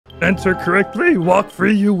Enter correctly, walk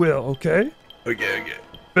free you will, okay? Okay.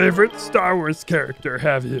 Favorite Star Wars character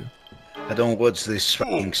have you? I don't watch this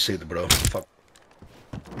fucking shit, bro. Fuck.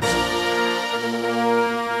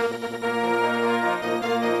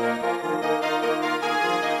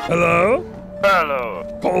 Hello?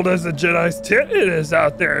 Hello. Cold as a Jedi's tit it is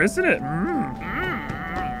out there, isn't it?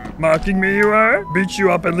 Mocking me you are? Beat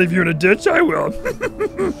you up and leave you in a ditch? I will.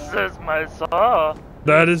 This is my saw.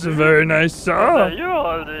 That is a very nice What saw. are you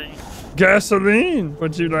holding? Gasoline.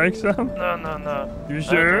 Would you like some? No. You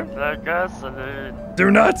sure? I don't like gasoline. Do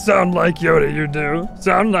not sound like Yoda, you do.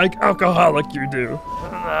 Sound like alcoholic, you do.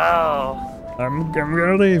 No. I'm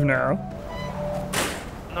gonna leave now.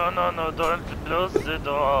 No, don't close the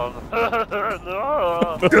door.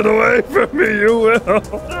 No. Get away from me, you will.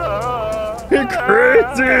 No. You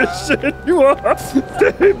crazy as shit you are.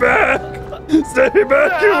 Stay back. Stay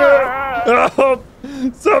back, you will. Help.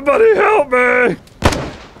 Somebody help me.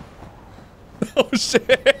 Oh,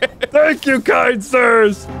 shit. Thank you, kind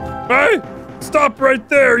sirs. Hey, stop right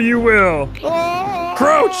there, you will.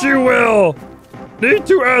 Crouch, you will. Need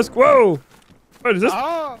to ask. Whoa. Wait,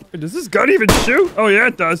 does this gun even shoot? Oh, yeah,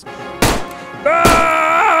 it does.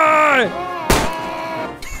 Ah!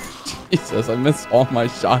 Jesus, I missed all my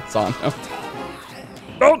shots on him.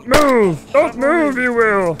 Don't move. Don't move, you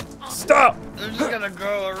will. Stop. I'm just gonna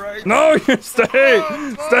go, alright? No, you stay.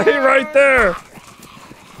 Stay right there.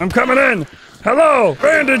 I'm coming in. Hello.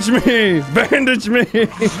 Bandage me. Bandage me.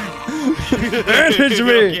 Bandage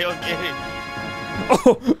me. Okay.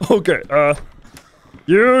 Oh, okay.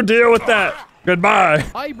 You deal with that. Goodbye.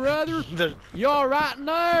 Hey, brother. You all right in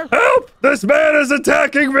there? Help! This man is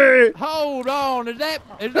attacking me. Hold on. Is that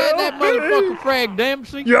motherfucker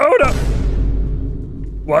FragDempsey? Yoda.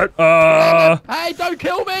 What? Hey, don't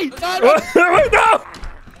kill me. No. Wait, no!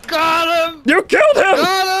 Got him! You killed him!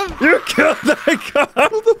 Got him! You killed that guy!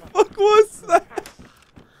 What the fuck was that?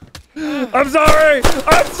 I'm sorry!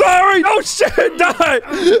 I'm sorry! Oh shit! Die!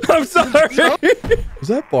 I'm sorry! Was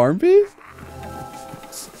that Barnby?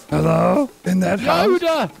 Hello? In that house?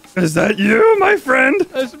 Yoda. Is that you, my friend?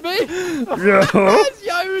 It's me. Yo. It's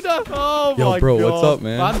Yoda. Oh Yo, my bro, God. what's up,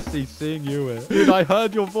 man? Fancy seeing you here. Dude, I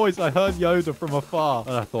heard your voice. I heard Yoda from afar.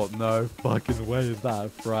 And I thought, no fucking way is that a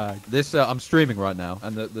frag. This, I'm streaming right now.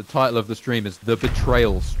 And the title of the stream is The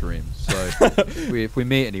Betrayal Stream. So if we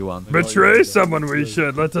meet anyone. Betray someone we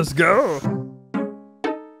should. Let us go.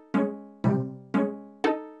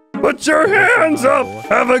 Put your hands up!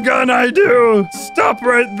 Have a gun, I do! Stop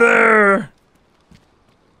right there!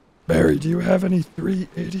 Barry, do you have any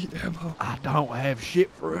 380 ammo? I don't have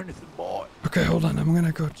shit for anything, boy. Okay, hold on. I'm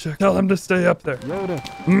gonna go check. Tell him to stay up there. Yoda.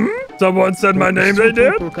 Someone said my name, they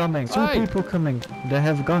did? People coming. Two people coming. They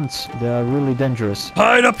have guns. They are really dangerous.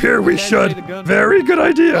 Hide up here, we Can't should. say the gun. Very good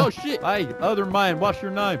idea. Oh, shit. Hey, other man, what's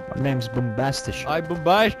your name? My name's Bombastish. Hey,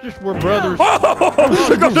 Bombastus, we're brothers.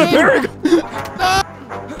 Oh, very good.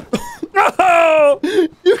 No!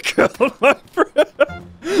 You killed my friend.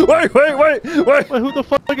 Wait. Who the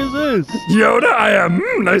fuck is this? Yoda, I am.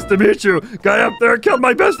 Nice to meet you. Guy up there killed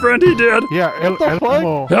my best friend, he did. Yeah,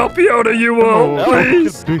 Elmo. Help Yoda, you will,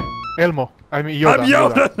 please. Elmo. I mean Yoda. I'm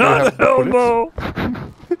Yoda, not Elmo.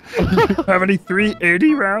 Have any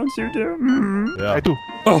 380 rounds you do? I do.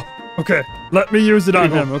 Oh, okay. Let me use it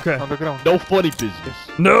on him, okay. On the ground. No funny business.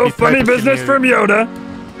 No He tried funny to kill business me. from Yoda.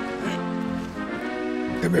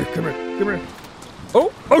 Come here.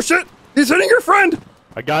 Oh shit! He's hitting your friend!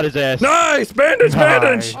 I got his ass. Nice! Bandage!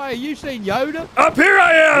 Hey, you seen Yoda? Up here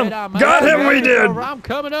I am! Got him, we did! I'm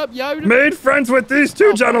coming up, Yoda. Made friends with these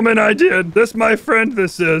two gentlemen, I did. This my friend,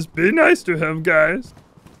 this is. Be nice to him, guys.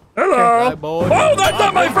 Hello! Hey, boy. Oh, that's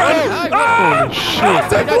not my friend! Hey, Ah!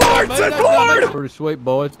 Sit forward! Pretty sweet,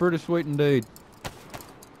 boy. It's pretty sweet indeed.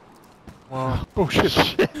 Wow. Oh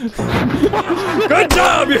shit. Good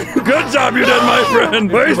job, you did, my friend.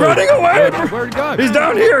 But he's running away. Where'd he go? He's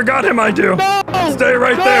down here. Got him, I do. Stay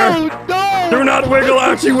right there. Do not wiggle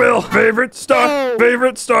out, you will. Favorite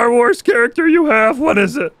Star Wars character you have? What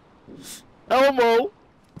is it? Elmo.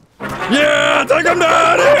 Yeah, take him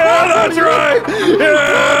down. Yeah, that's right.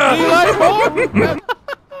 Yeah.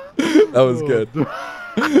 That was good.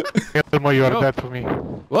 Elmo, you are dead to me.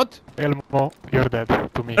 What? Elmo, you're dead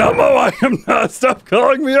to me. Elmo, I am not. Stop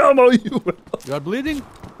calling me Elmo, you will. You are bleeding?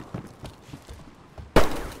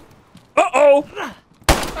 Uh-oh.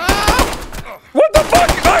 What the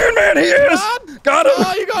fuck? Iron Man, he is. Got him.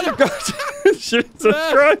 Oh, you got him. Jesus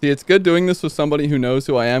Christ. See, it's good doing this with somebody who knows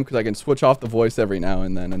who I am because I can switch off the voice every now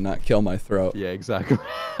and then and not kill my throat. Yeah, exactly.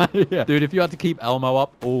 Yeah. Dude, if you had to keep Elmo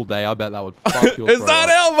up all day, I bet that would fuck your It's throat not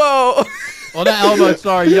up. Elmo! Oh, not Elmo,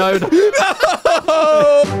 sorry, Yoda.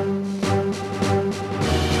 No!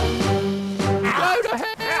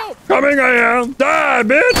 Coming I am. Die,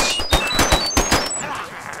 bitch.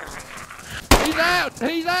 He's out!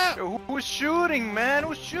 He's out! Who's shooting, man?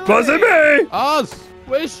 Who's shooting? Wasn't me. Us!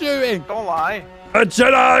 We're shooting! Don't lie. A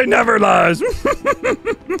Jedi never lies.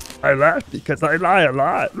 I laugh because I lie a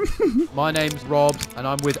lot. My name's Rob, and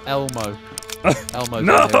I'm with Elmo. Elmo's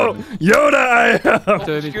No, Yoda I am.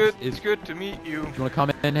 It's good to meet you. Do you want to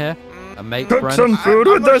come in here and make Cook friends some food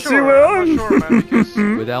I'm with not us, sure, you will. I'm not sure, man, because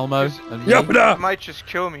with Elmo and me? you Yoda. might just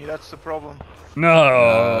kill me. That's the problem. No.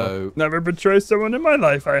 No. Never betray someone in my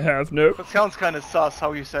life. I have. Nope. It sounds kind of sus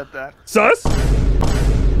how you said that. Sus?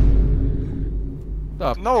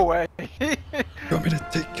 Stop. No way. You want me to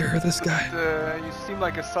take care of this guy? You seem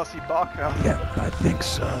like a sussy baka. Yeah, I think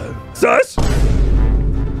so. Sus?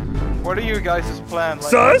 What are you guys' plan? Like,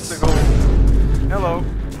 Sus? what's the goal? Hello.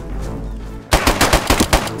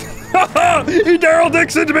 He Daryl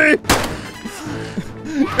Dixon'd me!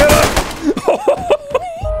 Get up!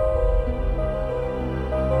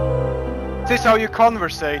 This is how you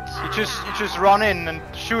conversate. You just run in and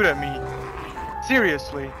shoot at me.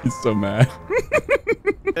 Seriously. He's so mad.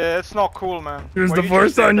 It's not cool, man. Here's What the you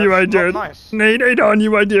force just did, on you, I that's not did. Nice. Nate on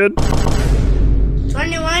you, I did.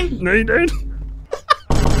 21. Nate.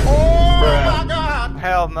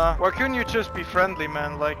 Hell nah. Why couldn't you just be friendly,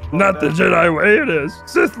 man? Like Not the Jedi way it is.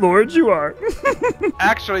 Sith Lord, you are.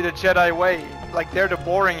 Actually, the Jedi way. Like they're the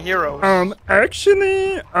boring heroes.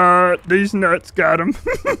 Actually, these nuts got him.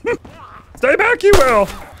 Stay back, you will.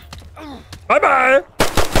 Bye-bye.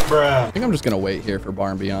 I think I'm just gonna wait here for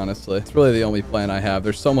Barnby, honestly. It's really the only plan I have.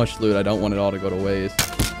 There's so much loot, I don't want it all to go to waste.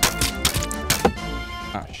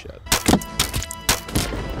 Ah, shit.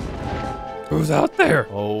 Who's out there?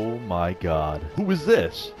 Oh my god. Who is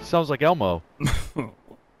this? Sounds like Elmo.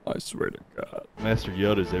 I swear to God. Master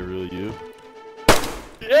Yoda, is that really you?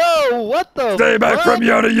 Yo, what the Stay back fuck? from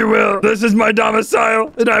Yoda, you will. This is my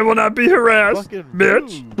domicile, and I will not be harassed, Fucking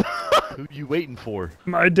bitch. rude. Who you waiting for?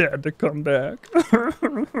 My dad to come back.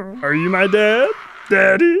 Are you my dad?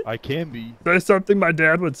 Daddy? I can be. Say something my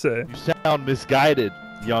dad would say. You sound misguided,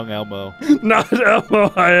 young Elmo. Not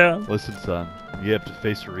Elmo, I am. Listen, son. You have to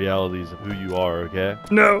face the realities of who you are, okay?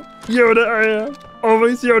 No, Yoda, I am.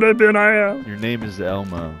 Always Yoda been, I am. Your name is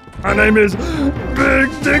Elmo. My name is Big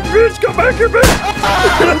Dick Bitch. Come back here,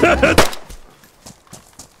 bitch.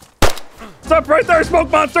 Stop right there, smoke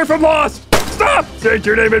monster from Lost. Stop. State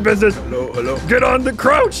your name and business. Hello. Get on the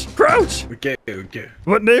crouch. Crouch. Okay.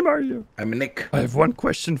 What name are you? I'm Nick. I have one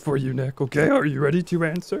question for you, Nick, okay? Are you ready to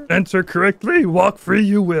answer? Answer correctly. Walk free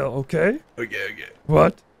you will, okay? Okay.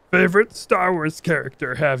 What favorite Star Wars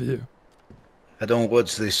character have you? I don't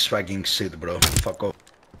watch this fucking shit, bro. Fuck off.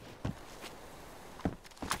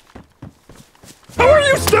 How are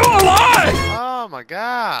you still alive? Oh my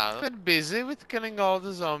god. I've been busy with killing all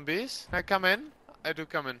the zombies. I come in? I do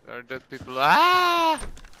come in. There are dead people. Ah!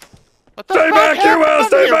 What the Stay fuck back, you will! happened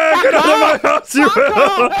Stay here? back! Get out of my house, you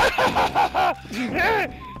will!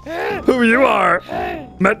 Who you are?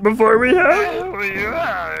 Met before we have? Who you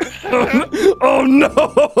are? Oh no!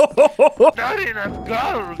 Not enough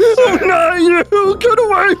gold. Not you! Get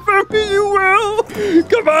away from me, you will!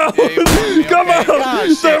 Come out! Come out!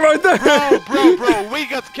 Stay right there! Bro, we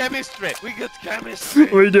got chemistry. We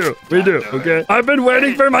do, okay? I've been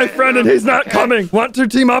waiting for my friend and he's not coming. Want to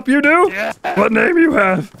team up, you do? Yeah. What name you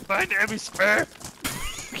have? My name is Spur.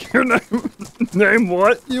 Your name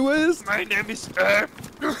what you is? My name is Spur.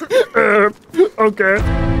 Okay.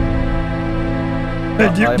 Hey,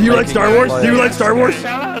 do you like Star Wars? Do you like Star Wars?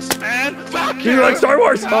 Us, man. Fuck Do you like Star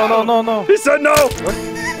Wars? No. He said no!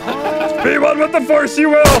 Be one with the Force, you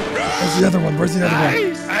will! Where's the other one? Where's the other one?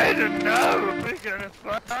 I don't know. We're gonna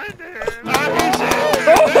find him. Oh.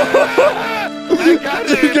 I got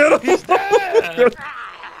him. Get him. He's dead.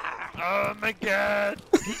 Oh my god.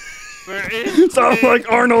 Where is Sound he?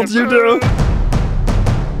 like Arnold, you do.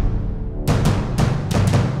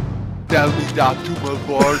 Tell me that to my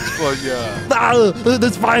boards for ya.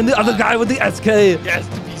 Let's find the other guy with the SK. He has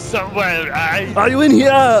to be somewhere, right? Are you in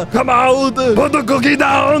here? Come out! Put the cookie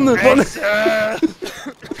down! Yes, sir.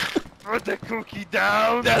 Put the cookie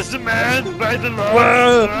down. That's the man by the law.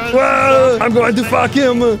 Well, I'm going to fuck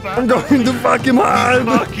him. I'm going to fuck him hard.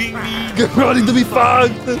 Fucking me. Get ready to be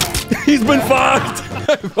fucked. He's been fucked.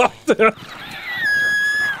 I fucked him.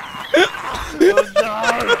 Oh no,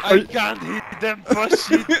 I can't hit them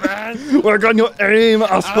pussy, man. Work on your aim,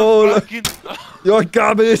 asshole. You're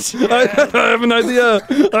garbage. I have an idea.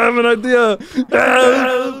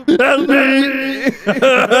 Help! Help me!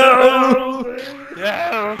 Help!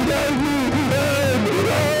 Yeah.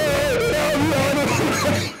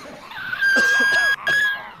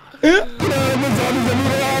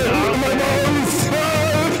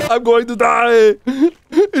 I'm going to die.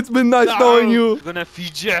 It's been nice knowing you. I'm gonna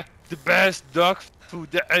feed you the best dog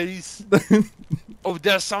food there is. Oh,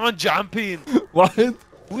 there's someone jumping. What?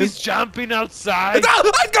 Who is jumping outside?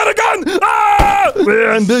 I got a gun! Ah!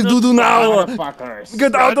 Man, they do now.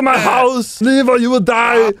 Get out of my house. Leave or you will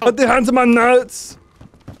die at the hands of my nuts.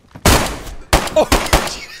 Oh.